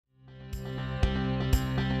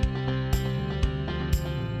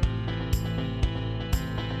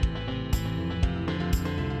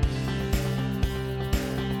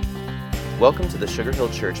Welcome to the Sugar Hill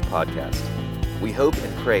Church podcast. We hope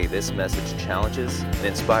and pray this message challenges and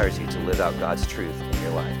inspires you to live out God's truth in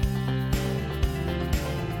your life.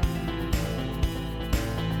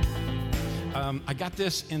 I got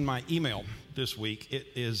this in my email this week.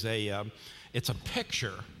 It's a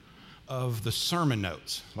picture of the sermon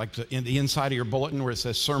notes, like in the inside of your bulletin where it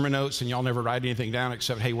says sermon notes, and y'all never write anything down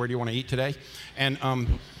except, hey, where do you want to eat today? And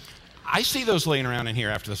I see those laying around in here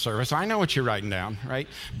after the service. I know what you're writing down, right?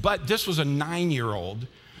 But this was a 9-year-old,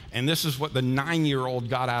 and this is what the 9-year-old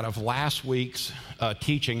got out of last week's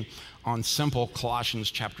teaching on simple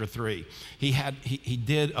Colossians chapter 3. He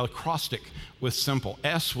did an acrostic with simple.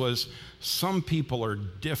 S was, some people are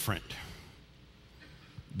different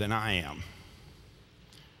than I am.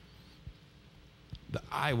 The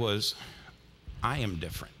I was, I am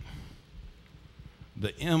different.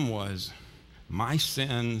 The M was, my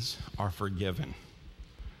sins are forgiven.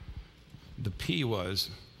 The P was,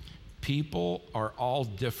 people are all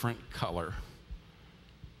different color.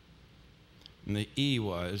 And the E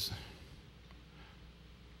was,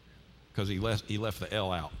 because he left the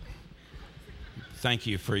L out. Thank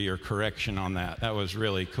you for your correction on that. That was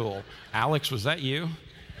really cool. Alex, was that you?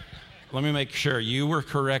 Let me make sure you were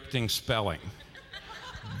correcting spelling.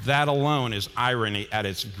 That alone is irony at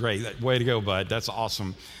its great. Way to go, bud. That's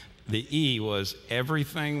awesome. The E was,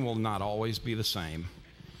 everything will not always be the same.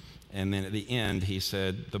 And then at the end, he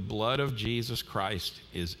said, the blood of Jesus Christ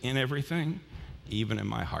is in everything, even in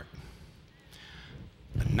my heart.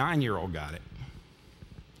 A 9-year-old got it.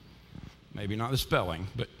 Maybe not the spelling,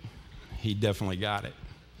 but he definitely got it.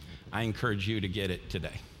 I encourage you to get it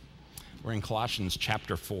today. We're in Colossians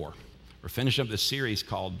chapter 4. We're finishing up this series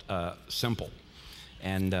called Simple.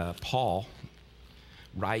 And Paul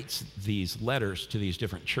writes these letters to these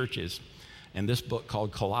different churches. And this book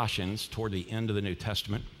called Colossians, toward the end of the New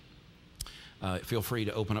Testament, feel free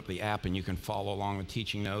to open up the app and you can follow along with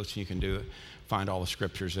teaching notes. You can find all the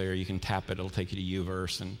scriptures there. You can tap it. It'll take you to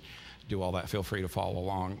YouVerse and do all that. Feel free to follow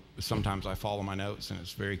along. Sometimes I follow my notes and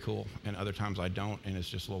it's very cool. And other times I don't and it's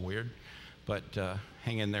just a little weird. But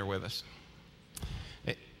hang in there with us.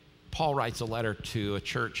 Paul writes a letter to a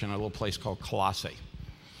church in a little place called Colossae.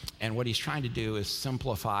 And what he's trying to do is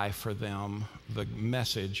simplify for them the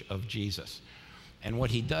message of Jesus. And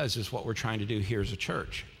what he does is what we're trying to do here as a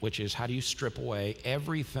church, which is how do you strip away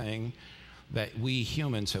everything that we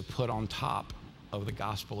humans have put on top of the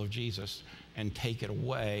gospel of Jesus and take it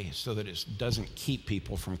away so that it doesn't keep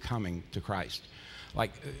people from coming to Christ.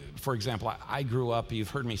 Like, for example, I grew up,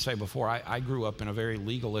 you've heard me say before, I grew up in a very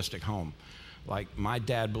legalistic home. Like, my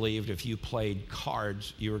dad believed if you played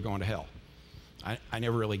cards, you were going to hell. I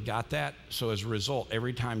never really got that, so as a result,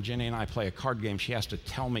 every time Jenny and I play a card game, she has to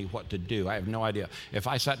tell me what to do. I have no idea. If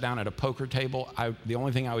I sat down at a poker table, the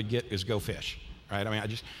only thing I would get is go fish, right? I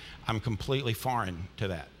mean, I'm completely foreign to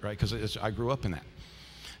that, right? Because I grew up in that.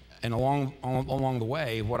 And along the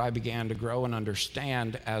way, what I began to grow and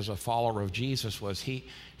understand as a follower of Jesus was he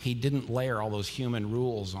didn't layer all those human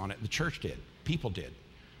rules on it. The church did. People did.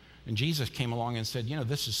 And Jesus came along and said,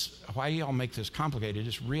 this is, why do y'all make this complicated?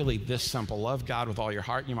 It's really this simple. Love God with all your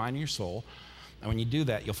heart, your mind, and your soul. And when you do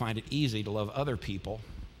that, you'll find it easy to love other people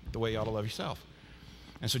the way you ought to love yourself.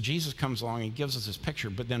 And so Jesus comes along and gives us this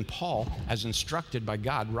picture. But then Paul, as instructed by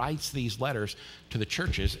God, writes these letters to the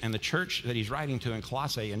churches. And the church that he's writing to in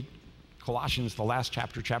Colossae, in Colossians, the last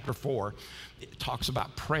chapter, chapter 4, it talks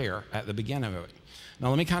about prayer at the beginning of it. Now,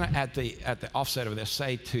 let me kind of at the offset of this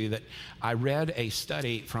say, too, that I read a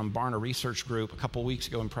study from Barna Research Group a couple weeks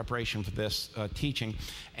ago in preparation for this teaching,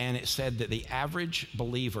 and it said that the average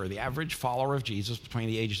believer, the average follower of Jesus between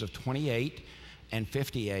the ages of 28 and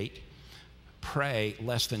 58 pray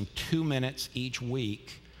less than 2 minutes each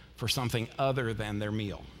week for something other than their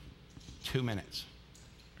meal. 2 minutes.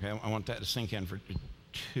 Okay, I want that to sink in for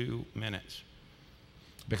 2 minutes.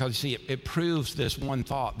 Because, you see, it proves this one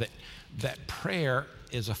thought that prayer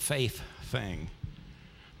is a faith thing.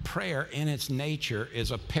 Prayer in its nature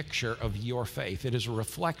is a picture of your faith. It is a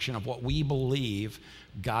reflection of what we believe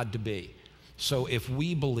God to be. So if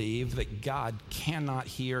we believe that God cannot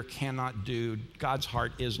hear, cannot do, God's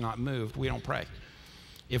heart is not moved, we don't pray.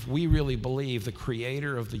 If we really believe the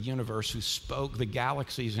creator of the universe who spoke the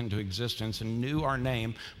galaxies into existence and knew our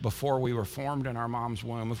name before we were formed in our mom's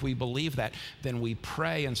womb, if we believe that, then we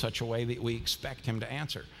pray in such a way that we expect him to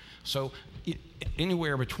answer. So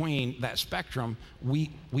anywhere between that spectrum,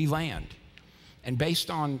 we land. And based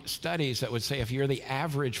on studies that would say if you're the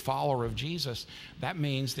average follower of Jesus, that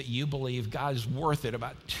means that you believe God is worth it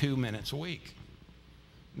about 2 minutes a week.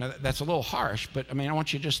 Now, that's a little harsh, but I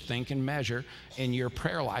want you to just think and measure in your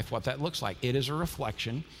prayer life what that looks like. It is a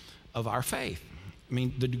reflection of our faith. I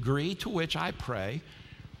mean, the degree to which I pray,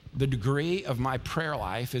 the degree of my prayer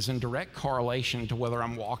life is in direct correlation to whether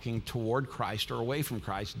I'm walking toward Christ or away from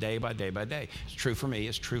Christ day by day by day. It's true for me,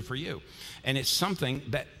 it's true for you. And it's something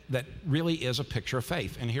that really is a picture of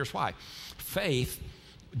faith. And here's why. Faith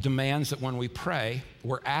demands that when we pray,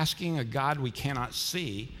 we're asking a God we cannot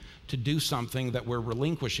see to do something that we're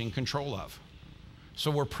relinquishing control of. So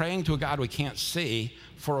we're praying to a God we can't see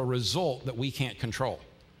for a result that we can't control.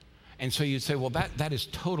 And so you'd say, well, that is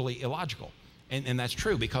totally illogical. And that's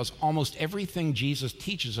true, because almost everything Jesus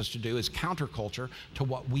teaches us to do is counterculture to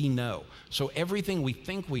what we know. So everything we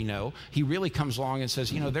think we know, he really comes along and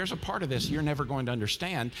says, there's a part of this you're never going to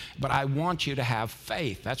understand, but I want you to have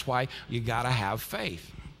faith. That's why you got to have faith.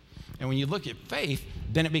 And when you look at faith,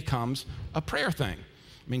 then it becomes a prayer thing.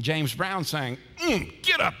 I mean, James Brown saying,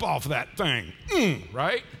 get up off that thing,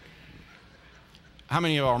 right? How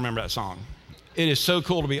many of y'all remember that song? It is so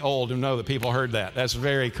cool to be old and know that people heard that. That's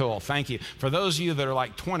very cool. Thank you. For those of you that are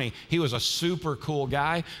like 20, he was a super cool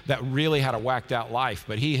guy that really had a whacked out life,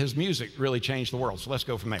 but his music really changed the world. So let's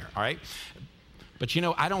go from there, all right? But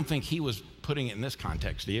I don't think he was putting it in this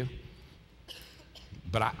context, do you?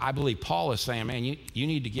 But I believe Paul is saying, man, you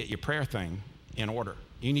need to get your prayer thing in order.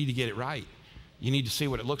 You need to get it right. You need to see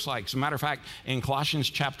what it looks like. As a matter of fact, in Colossians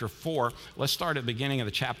chapter 4, let's start at the beginning of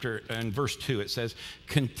the chapter in verse 2. It says,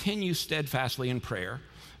 continue steadfastly in prayer,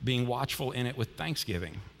 being watchful in it with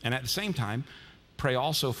thanksgiving. And at the same time, pray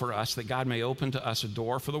also for us that God may open to us a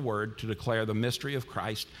door for the word to declare the mystery of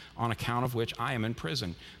Christ, on account of which I am in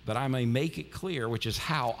prison, that I may make it clear, which is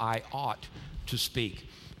how I ought to speak.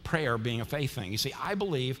 Prayer being a faith thing. You see, I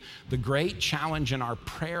believe the great challenge in our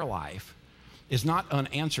prayer life is not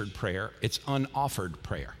unanswered prayer, it's unoffered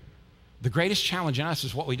prayer. The greatest challenge in us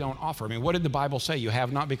is what we don't offer. I mean, what did the Bible say? You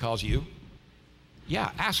have not because you,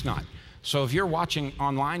 ask not. So if you're watching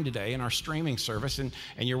online today in our streaming service and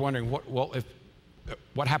you're wondering,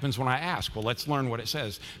 what happens when I ask? Well, let's learn what it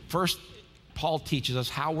says. First, Paul teaches us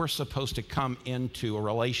how we're supposed to come into a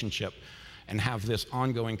relationship and have this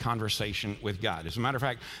ongoing conversation with God. As a matter of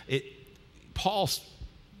fact, Paul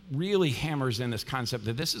really hammers in this concept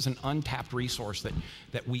that this is an untapped resource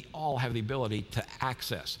that we all have the ability to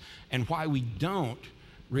access. And why we don't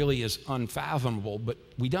really is unfathomable, but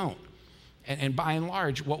we don't. And by and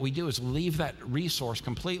large, what we do is leave that resource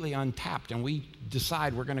completely untapped, and we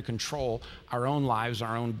decide we're going to control our own lives,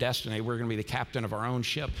 our own destiny. We're going to be the captain of our own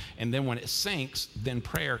ship. And then when it sinks, then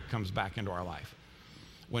prayer comes back into our life.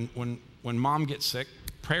 When mom gets sick,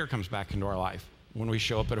 prayer comes back into our life. When we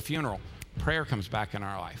show up at a funeral, prayer comes back in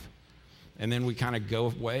our life. And then we kind of go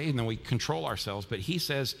away and then we control ourselves. But he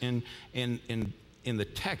says in the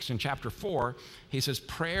text in chapter 4, he says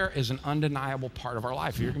prayer is an undeniable part of our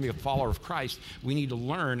life. If you're going to be a follower of Christ, we need to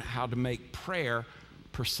learn how to make prayer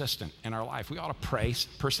persistent in our life. We ought to pray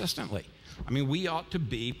persistently. I mean, we ought to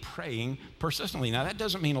be praying persistently. Now, that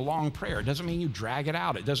doesn't mean a long prayer. It doesn't mean you drag it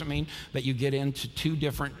out. It doesn't mean that you get into two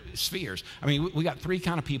different spheres. I mean, we got three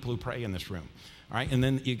kind of people who pray in this room. All right, and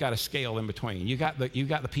then you got a scale in between. You got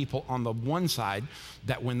the people on the one side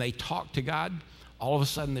that when they talk to God, all of a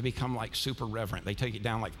sudden they become like super reverent. They take it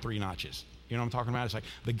down like 3 notches. You know what I'm talking about? It's like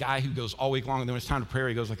the guy who goes all week long, and then when it's time to pray,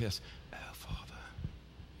 he goes like this, "Oh, Father."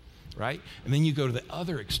 Right? And then you go to the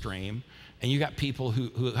other extreme, and you got people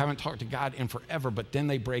who haven't talked to God in forever, but then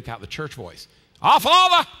they break out the church voice. "Our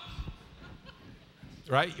Father!"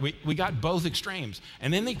 Right? We got both extremes.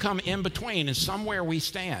 And then they come in between, and somewhere we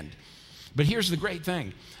stand. But here's the great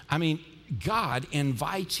thing. I mean, God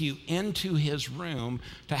invites you into his room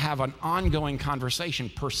to have an ongoing conversation.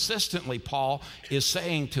 Persistently, Paul is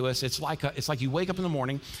saying to us, it's like you wake up in the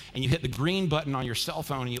morning and you hit the green button on your cell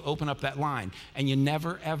phone and you open up that line and you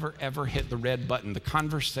never, ever, ever hit the red button. The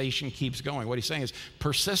conversation keeps going. What he's saying is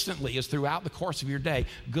persistently is throughout the course of your day,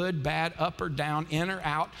 good, bad, up or down, in or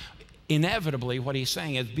out. Inevitably, what he's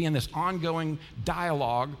saying is be in this ongoing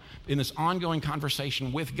dialogue, in this ongoing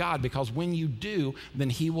conversation with God, because when you do, then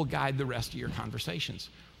he will guide the rest of your conversations.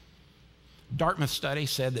 Dartmouth study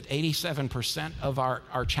said that 87% of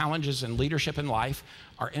our challenges in leadership in life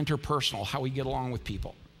are interpersonal, how we get along with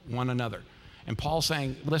people, one another. And Paul's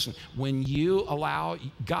saying, listen, when you allow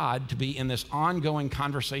God to be in this ongoing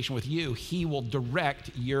conversation with you, he will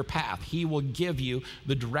direct your path. He will give you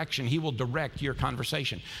the direction. He will direct your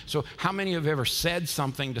conversation. So how many of you have ever said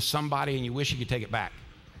something to somebody and you wish you could take it back?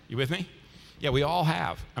 You with me? Yeah, we all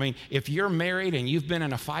have. I mean, if you're married and you've been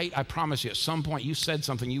in a fight, I promise you at some point you said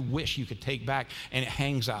something you wish you could take back, and it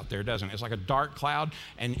hangs out there, doesn't it? It's like a dark cloud,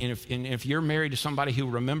 and if you're married to somebody who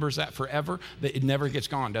remembers that forever, it never gets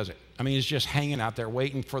gone, does it? I mean, it's just hanging out there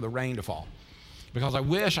waiting for the rain to fall. Because I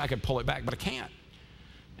wish I could pull it back, but I can't.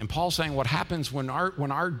 And Paul's saying what happens when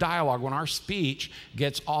our dialogue, when our speech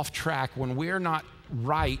gets off track, when we're not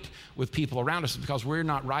right with people around us, is because we're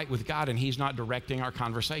not right with God and he's not directing our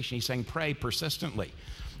conversation. He's saying pray persistently.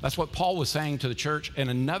 That's what Paul was saying to the church in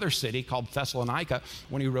another city called Thessalonica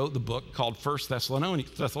when he wrote the book called 1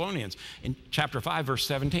 Thessalonians. In chapter 5, verse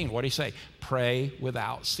 17, what did he say? Pray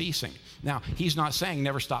without ceasing. Now, he's not saying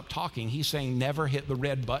never stop talking. He's saying never hit the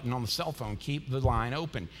red button on the cell phone. Keep the line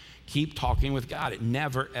open. Keep talking with God. It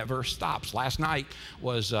never, ever stops. Last night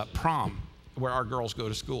was prom, where our girls go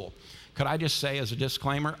to school. Could I just say as a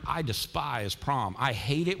disclaimer, I despise prom. I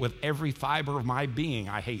hate it with every fiber of my being.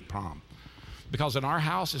 I hate prom. Because in our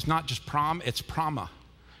house, it's not just prom, it's proma.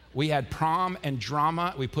 We had prom and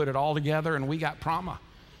drama. We put it all together and we got proma.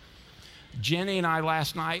 Jenny and I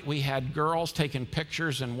last night, we had girls taking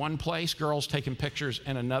pictures in one place, girls taking pictures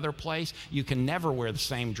in another place. You can never wear the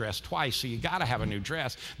same dress twice, so you got to have a new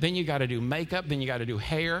dress. Then you got to do makeup, then you got to do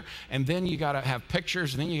hair, and then you got to have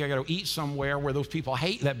pictures, and then you got to go eat somewhere where those people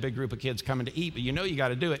hate that big group of kids coming to eat, but you know you got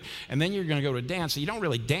to do it. And then you're going to go to dance. So you don't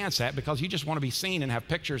really dance that because you just want to be seen and have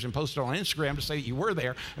pictures and post it on Instagram to say that you were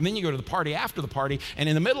there. And then you go to the party after the party, and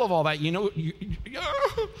in the middle of all that,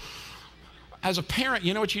 as a parent,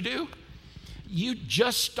 you know what you do? You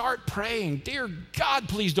just start praying, dear God,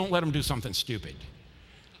 please don't let them do something stupid.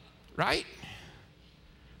 Right?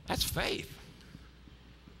 That's faith.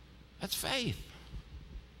 That's faith.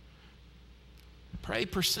 Pray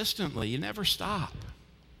persistently. You never stop.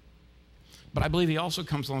 But I believe he also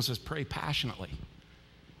comes along and says, pray passionately.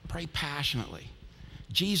 Pray passionately.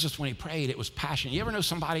 Jesus, when he prayed, it was passionate. You ever know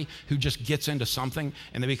somebody who just gets into something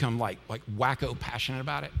and they become like wacko passionate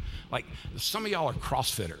about it? Like some of y'all are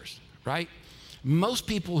CrossFitters, right? Most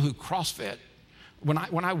people who CrossFit, when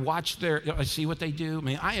I watch I see what they do, I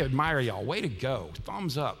mean, I admire y'all. Way to go.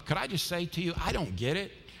 Thumbs up. Could I just say to you, I don't get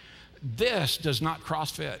it. This does not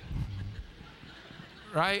CrossFit.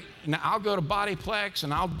 Right? Now, I'll go to Bodyplex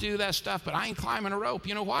and I'll do that stuff, but I ain't climbing a rope.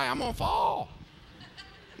 You know why? I'm going to fall.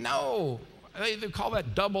 No. They call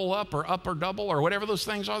that double up or upper double or whatever those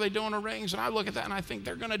things are they do in the rings. And I look at that and I think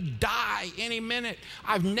they're going to die any minute.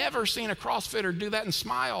 I've never seen a CrossFitter do that and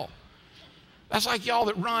smile. That's like y'all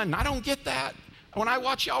that run. I don't get that. When I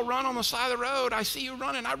watch y'all run on the side of the road, I see you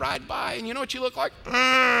running, I ride by, and you know what you look like?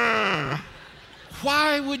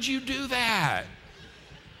 Why would you do that?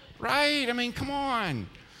 Right? I mean, come on.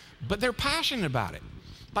 But they're passionate about it.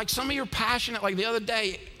 Like some of you are passionate. Like the other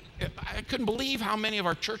day, I couldn't believe how many of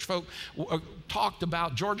our church folk talked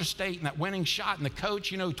about Georgia State and that winning shot, and the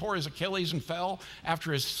coach, tore his Achilles and fell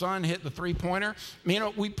after his son hit the three-pointer. I mean,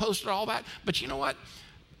 we posted all that. But you know what?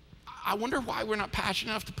 I wonder why we're not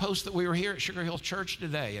passionate enough to post that we were here at Sugar Hill Church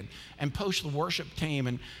today and post the worship team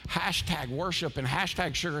and hashtag worship and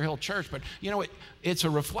hashtag Sugar Hill Church. But it's a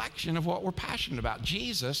reflection of what we're passionate about.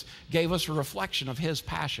 Jesus gave us a reflection of his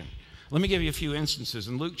passion. Let me give you a few instances.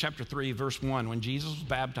 In Luke chapter 3, verse 1, when Jesus was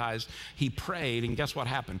baptized, he prayed, and guess what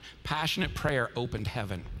happened? Passionate prayer opened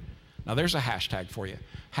heaven. Now there's a hashtag for you.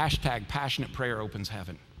 Hashtag passionate prayer opens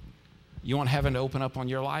heaven. You want heaven to open up on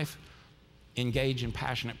your life? Engage in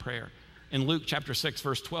passionate prayer. In Luke chapter 6,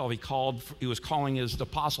 verse 12, he was calling his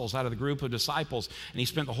apostles out of the group of disciples, and he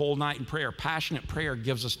spent the whole night in prayer. Passionate prayer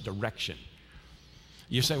gives us direction.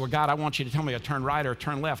 You say, well, God, I want you to tell me to turn right or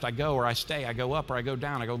turn left. I go or I stay. I go up or I go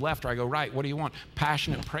down. I go left or I go right. What do you want?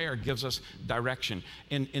 Passionate prayer gives us direction.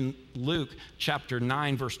 In Luke chapter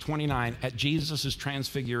 9, verse 29, at Jesus'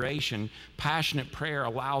 transfiguration, passionate prayer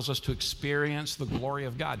allows us to experience the glory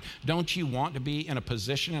of God. Don't you want to be in a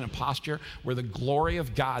position, in a posture where the glory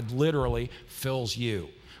of God literally fills you?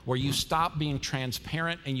 Where you stop being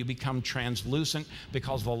transparent and you become translucent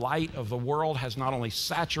because the light of the world has not only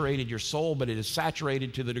saturated your soul, but it is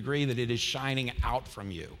saturated to the degree that it is shining out from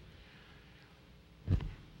you.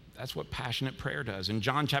 That's what passionate prayer does. In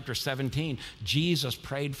John chapter 17, Jesus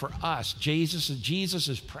prayed for us. Jesus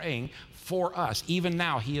is praying for us. Even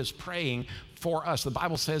now, he is praying for us. The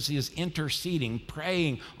Bible says he is interceding,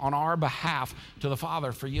 praying on our behalf to the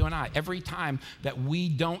Father for you and I. Every time that we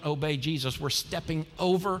don't obey Jesus, we're stepping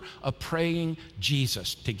over a praying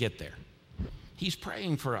Jesus to get there. He's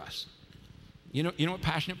praying for us. You know what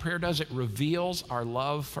passionate prayer does? It reveals our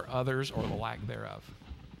love for others or the lack thereof.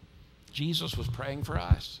 Jesus was praying for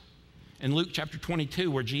us. In Luke chapter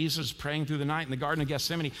 22, where Jesus is praying through the night in the Garden of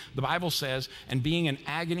Gethsemane, the Bible says, and being in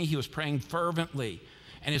agony, he was praying fervently,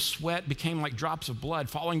 and his sweat became like drops of blood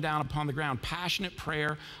falling down upon the ground. Passionate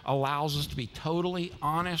prayer allows us to be totally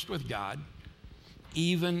honest with God,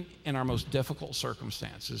 even in our most difficult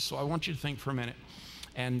circumstances. So I want you to think for a minute,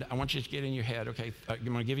 and I want you to get in your head, okay, I'm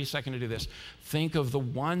going to give you a second to do this. Think of the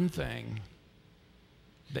one thing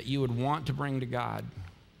that you would want to bring to God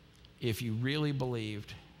if you really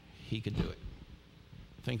believed he could do it?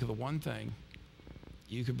 Think of the one thing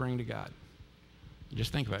you could bring to God.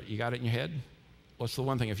 Just think about it. You got it in your head? What's the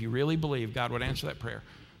one thing? If you really believe God would answer that prayer,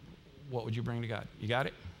 what would you bring to God? You got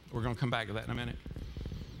it? We're going to come back to that in a minute.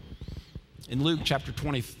 In Luke chapter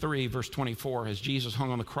 23, verse 24, as Jesus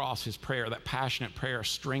hung on the cross, his prayer, that passionate prayer,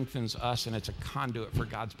 strengthens us, and it's a conduit for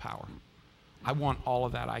God's power. I want all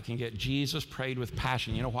of that I can get. Jesus prayed with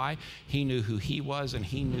passion. You know why? He knew who he was, and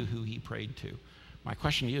he knew who he prayed to. My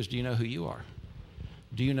question to you is, do you know who you are?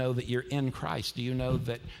 Do you know that you're in Christ? Do you know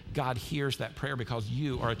that God hears that prayer because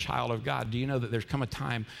you are a child of God? Do you know that there's come a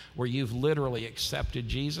time where you've literally accepted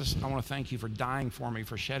Jesus? I want to thank you for dying for me,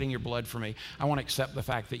 for shedding your blood for me. I want to accept the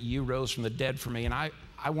fact that you rose from the dead for me, and I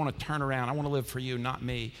want to turn around. I want to live for you, not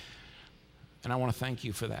me. And I want to thank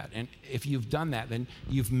you for that. And if you've done that, then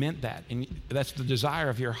you've meant that. And that's the desire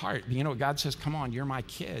of your heart. You know what God says? Come on, you're my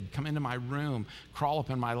kid. Come into my room. Crawl up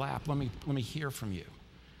in my lap. Let me hear from you.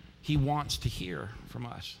 He wants to hear from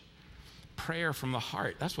us. Prayer from the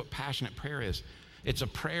heart. That's what passionate prayer is. It's a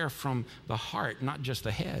prayer from the heart, not just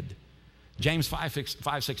the head. James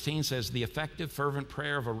 5:16 says, the effective, fervent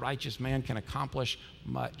prayer of a righteous man can accomplish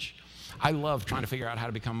much. I love trying to figure out how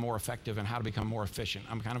to become more effective and how to become more efficient.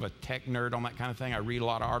 I'm kind of a tech nerd on that kind of thing. I read a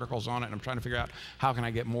lot of articles on it, and I'm trying to figure out how can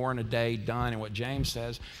I get more in a day done. And what James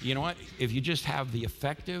says, you know what? If you just have the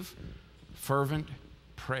effective, fervent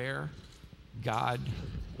prayer, God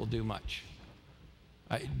will do much.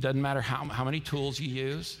 It doesn't matter how many tools you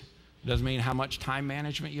use. It doesn't mean how much time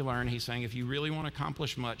management you learn. He's saying if you really want to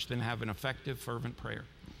accomplish much, then have an effective, fervent prayer.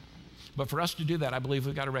 But for us to do that, I believe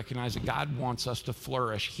we've got to recognize that God wants us to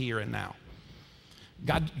flourish here and now.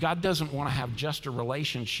 God doesn't want to have just a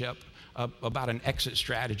relationship about an exit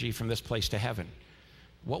strategy from this place to heaven.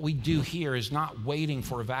 What we do here is not waiting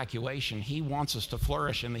for evacuation. He wants us to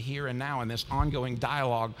flourish in the here and now in this ongoing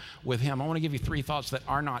dialogue with him. I want to give you 3 thoughts that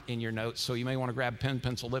are not in your notes, so you may want to grab pen,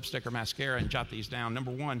 pencil, lipstick, or mascara and jot these down.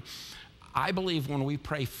 Number 1, I believe when we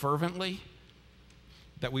pray fervently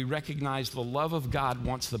that we recognize the love of God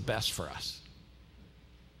wants the best for us.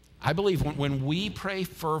 I believe when we pray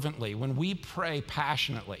fervently, when we pray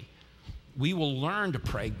passionately, we will learn to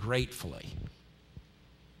pray gratefully.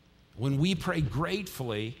 When we pray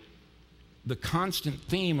gratefully, the constant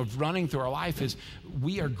theme of running through our life is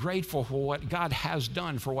we are grateful for what God has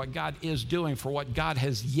done, for what God is doing, for what God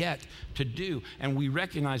has yet to do. And we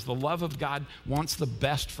recognize the love of God wants the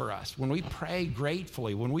best for us. When we pray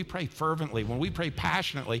gratefully, when we pray fervently, when we pray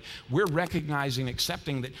passionately, we're recognizing,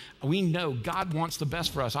 accepting that we know God wants the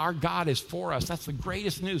best for us. Our God is for us. That's the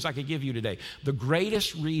greatest news I could give you today. The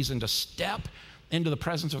greatest reason to step into the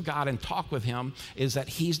presence of God and talk with him is that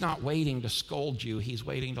he's not waiting to scold you. He's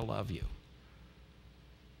waiting to love you.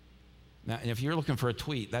 Now, if you're looking for a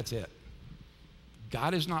tweet, that's it.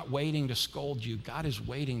 God is not waiting to scold you. God is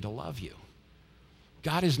waiting to love you.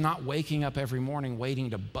 God is not waking up every morning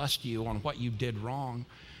waiting to bust you on what you did wrong.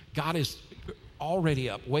 God is already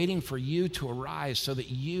up, waiting for you to arise so that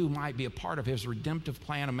you might be a part of his redemptive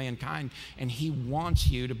plan of mankind, and he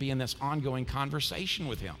wants you to be in this ongoing conversation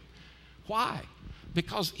with him. Why?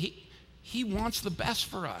 Because he wants the best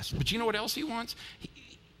for us. But you know what else he wants?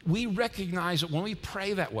 We recognize that when we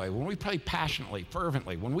pray that way, when we pray passionately,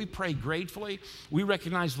 fervently, when we pray gratefully, we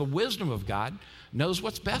recognize the wisdom of God knows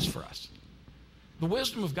what's best for us. The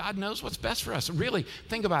wisdom of God knows what's best for us. Really,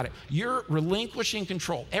 think about it. You're relinquishing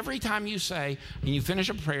control. Every time you say, and you finish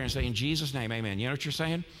a prayer and say, in Jesus' name, amen. You know what you're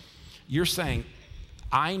saying? You're saying,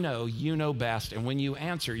 I know you know best, and when you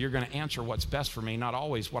answer, you're going to answer what's best for me, not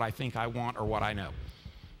always what I think I want or what I know.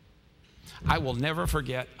 I will never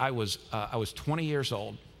forget, I was 20 years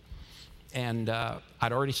old, and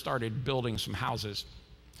I'd already started building some houses,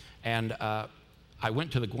 and I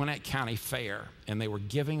went to the Gwinnett County Fair, and they were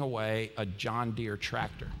giving away a John Deere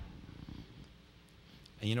tractor.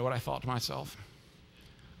 And you know what I thought to myself?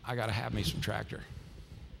 I got to have me some tractor.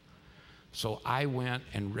 So I went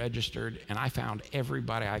and registered, and I found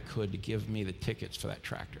everybody I could to give me the tickets for that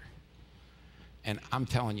tractor. And I'm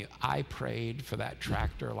telling you, I prayed for that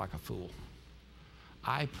tractor like a fool.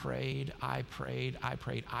 I prayed.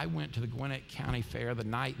 I went to the Gwinnett County Fair the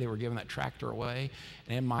night they were giving that tractor away,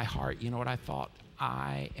 and in my heart, you know what I thought?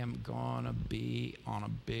 I am gonna be on a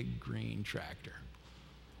big green tractor.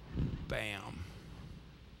 Bam.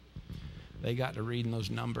 They got to reading those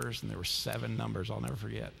numbers, and there were 7 numbers I'll never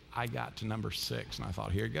forget. I got to number 6, and I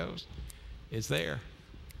thought, here it goes. It's there.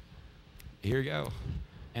 Here you go.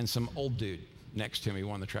 And some old dude next to me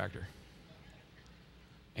won the tractor.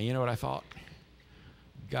 And you know what I thought?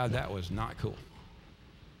 God, that was not cool.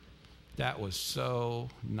 That was so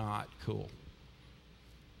not cool.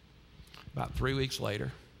 About 3 weeks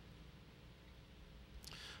later,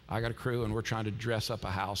 I got a crew, and we're trying to dress up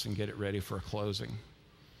a house and get it ready for a closing.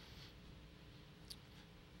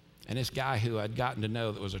 And this guy who I'd gotten to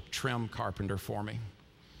know that was a trim carpenter for me,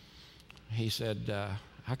 he said,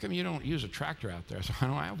 how come you don't use a tractor out there? I said, I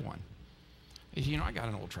don't have one. He said, I got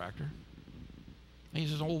an old tractor. He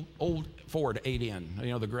says, old Ford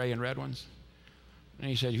 8N, the gray and red ones. And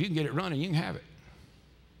he said, if you can get it running, you can have it.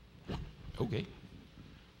 Okay.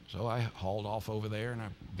 So I hauled off over there, and I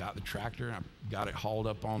got the tractor, and I got it hauled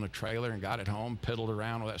up on the trailer and got it home, piddled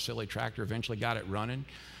around with that silly tractor, eventually got it running.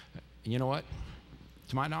 And you know what?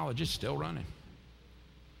 To my knowledge, it's still running.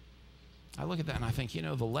 I look at that and I think,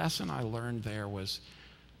 the lesson I learned there was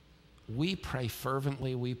we pray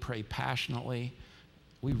fervently, we pray passionately.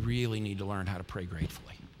 We really need to learn how to pray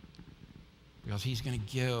gratefully, because he's going to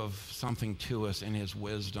give something to us in his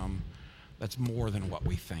wisdom that's more than what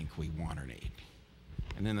we think we want or need.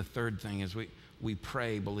 And then the third thing is we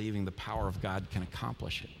pray believing the power of God can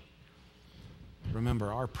accomplish it.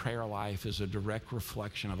 Remember, our prayer life is a direct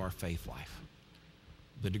reflection of our faith life.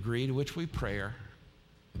 The degree to which we pray,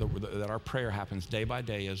 that our prayer happens day by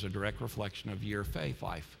day, is a direct reflection of your faith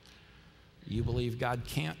life. You believe God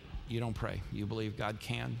can't, you don't pray. You believe God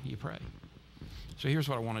can, you pray. So here's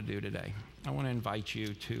what I want to do today. I want to invite you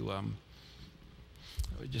to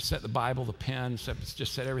just set the Bible, the pen,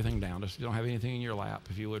 just set everything down. Just don't have anything in your lap,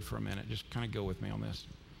 if you would, for a minute. Just kind of go with me on this.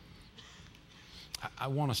 I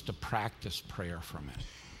want us to practice prayer for a minute.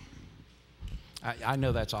 I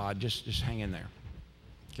know that's odd. Just hang in there.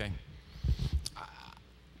 Okay?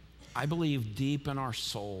 I believe deep in our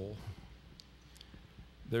soul,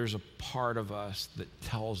 there's a part of us that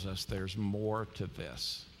tells us there's more to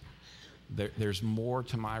this. There's more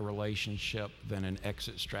to my relationship than an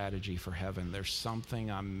exit strategy for heaven. There's something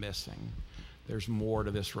I'm missing. There's more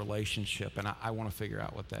to this relationship, and I want to figure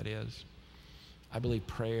out what that is. I believe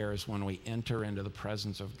prayer is when we enter into the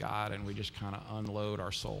presence of God and we just kind of unload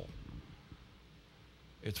our soul.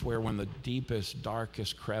 It's where, when the deepest,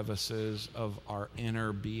 darkest crevices of our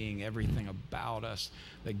inner being, everything about us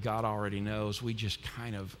that God already knows, we just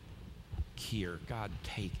kind of here, God,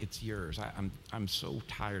 take, it's yours. I'm so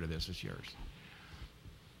tired of this, it's yours.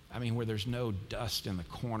 I mean, where there's no dust in the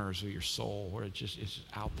corners of your soul, where it's just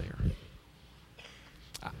out there.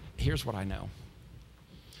 Here's what I know.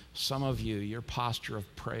 Some of you, your posture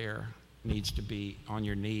of prayer needs to be on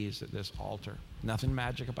your knees at this altar. Nothing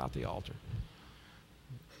magic about the altar.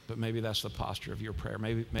 But maybe that's the posture of your prayer.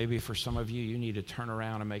 Maybe for some of you, you need to turn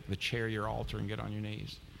around and make the chair your altar and get on your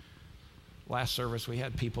knees. Last service, we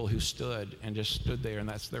had people who stood there, and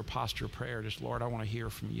that's their posture of prayer. Just, Lord, I want to hear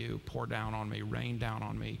from you. Pour down on me, rain down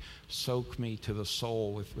on me, soak me to the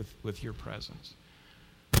soul with your presence.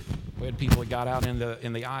 We had people that got out in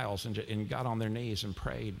the aisles and got on their knees and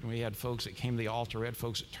prayed. And we had folks that came to the altar. We had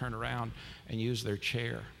folks that turned around and used their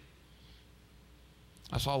chair.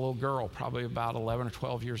 I saw a little girl, probably about 11 or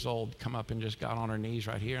 12 years old, come up and just got on her knees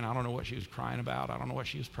right here. And I don't know what she was crying about. I don't know what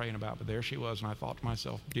she was praying about. But there she was. And I thought to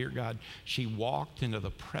myself, dear God, she walked into the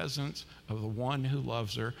presence of the one who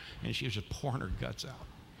loves her, and she was just pouring her guts out.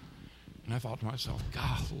 And I thought to myself,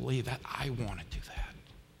 golly, I want to do that.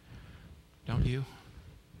 Don't you?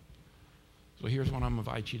 So here's what I'm going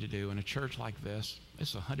to invite you to do. In a church like this,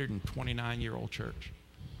 it's a 129-year-old church.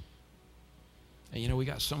 And we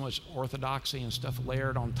got so much orthodoxy and stuff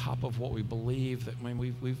layered on top of what we believe that when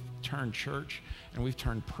we've turned church and we've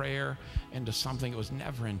turned prayer into something it was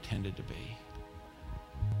never intended to be.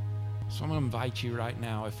 So I'm going to invite you right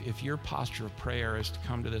now, if your posture of prayer is to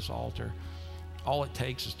come to this altar, all it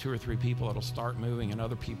takes is 2 or 3 people that'll start moving and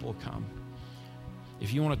other people will come.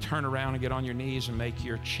 If you want to turn around and get on your knees and make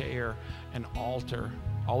your chair an altar,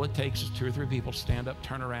 all it takes is 2 or 3 people to stand up,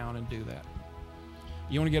 turn around, and do that.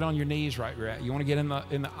 You want to get on your knees right where you're at. You want to get in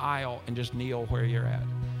the aisle and just kneel where you're at.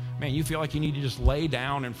 Man, you feel like you need to just lay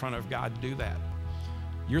down in front of God, do that.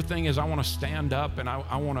 Your thing is, I want to stand up and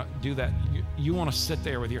I want to do that. You want to sit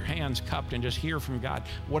there with your hands cupped and just hear from God.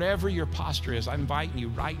 Whatever your posture is, I'm inviting you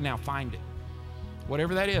right now, find it.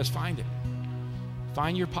 Whatever that is, find it.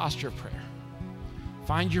 Find your posture of prayer.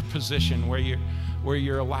 Find your position where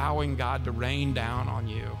you're allowing God to rain down on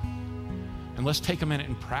you. And let's take a minute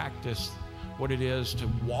and practice what it is to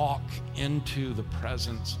walk into the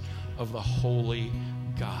presence of the holy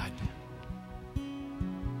God.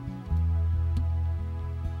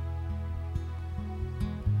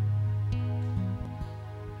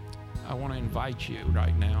 I want to invite you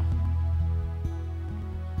right now,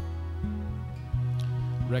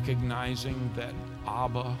 recognizing that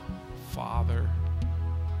Abba, Father,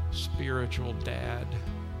 spiritual Dad,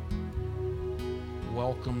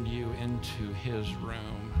 welcomed you into his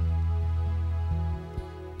room.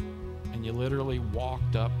 and you literally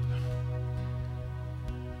walked up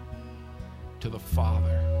to the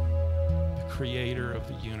Father, the creator of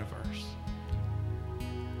the universe,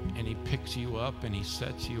 and he picks you up and he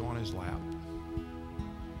sets you on his lap.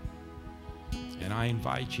 And I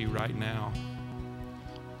invite you right now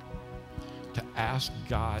to ask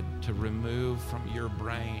God to remove from your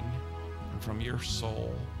brain and from your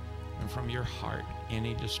soul and from your heart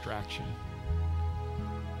any distraction.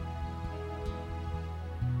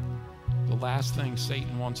 The last thing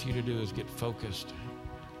Satan wants you to do is get focused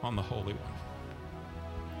on the Holy One.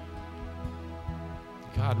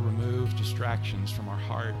 God, remove distractions from our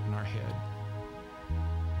heart and our head.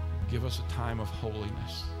 Give us a time of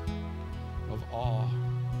holiness, of awe,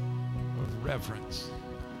 of reverence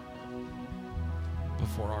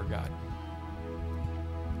before our God.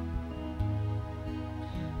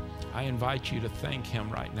 I invite you to thank him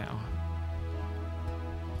right now.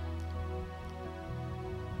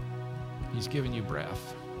 He's given you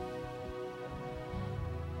breath.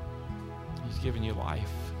 He's given you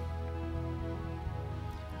life.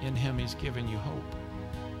 In him, he's given you hope.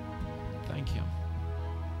 Thank him.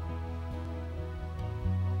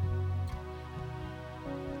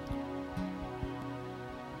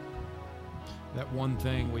 That one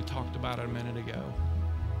thing we talked about a minute ago,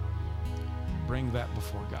 bring that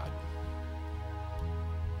before God.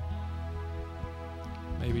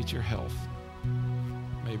 Maybe it's your health.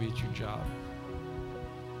 Maybe it's your job.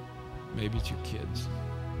 Maybe it's your kids.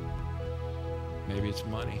 Maybe it's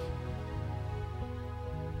money.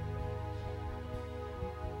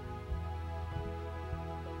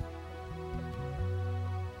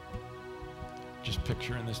 Just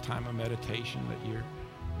picture in this time of meditation that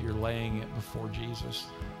you're laying it before Jesus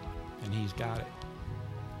and he's got it.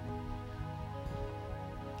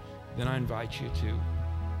 Then I invite you to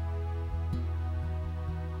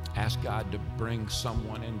ask God to bring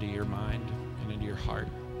someone into your mind and into your heart.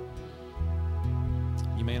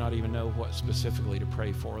 You may not even know what specifically to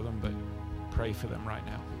pray for them, but pray for them right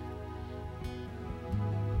now.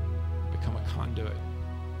 Become a conduit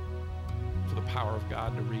for the power of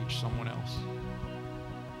God to reach someone else.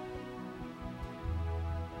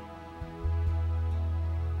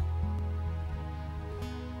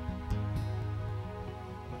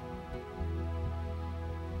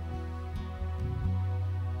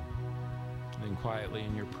 Quietly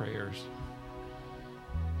in your prayers,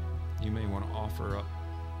 you may want to offer up,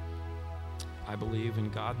 I believe in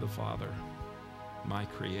God the Father, my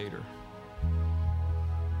Creator.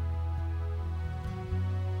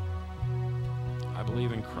 I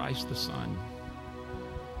believe in Christ the Son,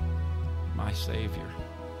 my Savior.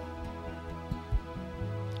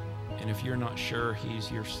 And if you're not sure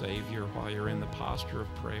he's your Savior while you're in the posture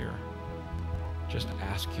of prayer, just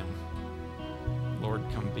ask him, Lord,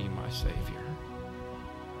 come be my Savior.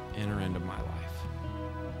 Enter into my life.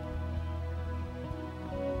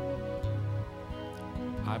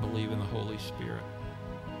 I believe in the Holy Spirit,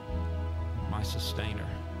 my sustainer,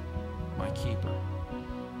 my keeper.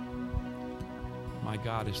 My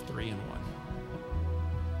God is 3 in 1.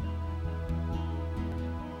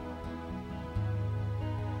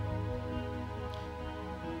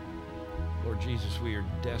 Lord Jesus, we are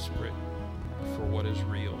desperate for what is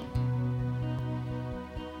real.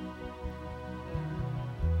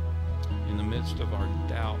 In the midst of our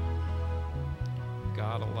doubt,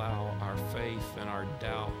 God, allow our faith and our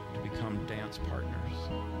doubt to become dance partners.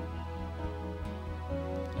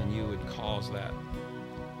 And you would cause that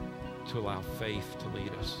to allow faith to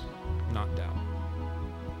lead us, not doubt.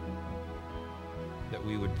 That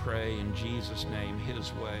we would pray in Jesus' name,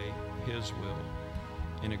 his way, his will,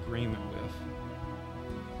 in agreement with.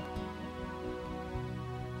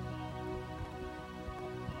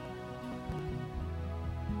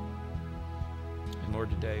 Lord,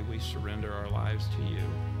 today we surrender our lives to you,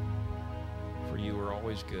 for you are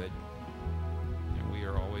always good and we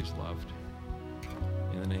are always loved.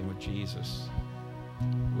 In the name of Jesus,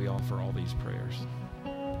 we offer all these prayers,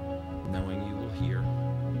 knowing you will hear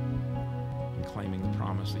and claiming the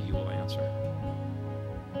promise that you will answer.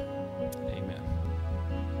 Amen.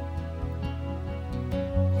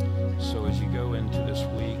 So as you go into this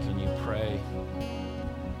week and you pray,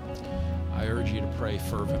 I urge you to pray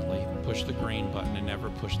fervently. Push the green button and never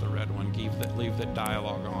push the red one. Leave that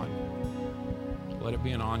dialogue on. Let it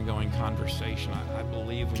be an ongoing conversation. I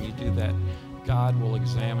believe when you do that, God will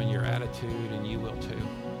examine your attitude and you will too.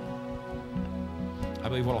 I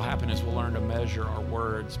believe what will happen is we'll learn to measure our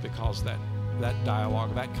words, because that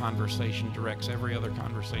dialogue, that conversation directs every other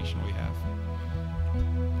conversation we have.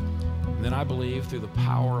 And then I believe through the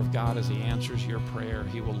power of God, as he answers your prayer,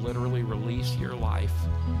 he will literally release your life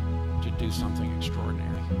to do something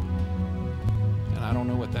extraordinary. And I don't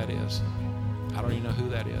know what that is. I don't even know who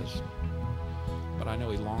that is. But I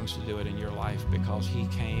know he longs to do it in your life because he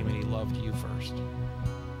came and he loved you first.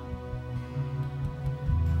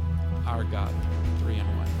 Our God, 3 in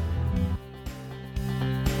 1.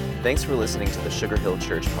 Thanks for listening to the Sugar Hill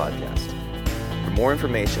Church podcast. For more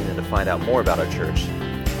information and to find out more about our church,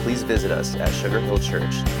 please visit us at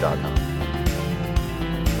sugarhillchurch.com.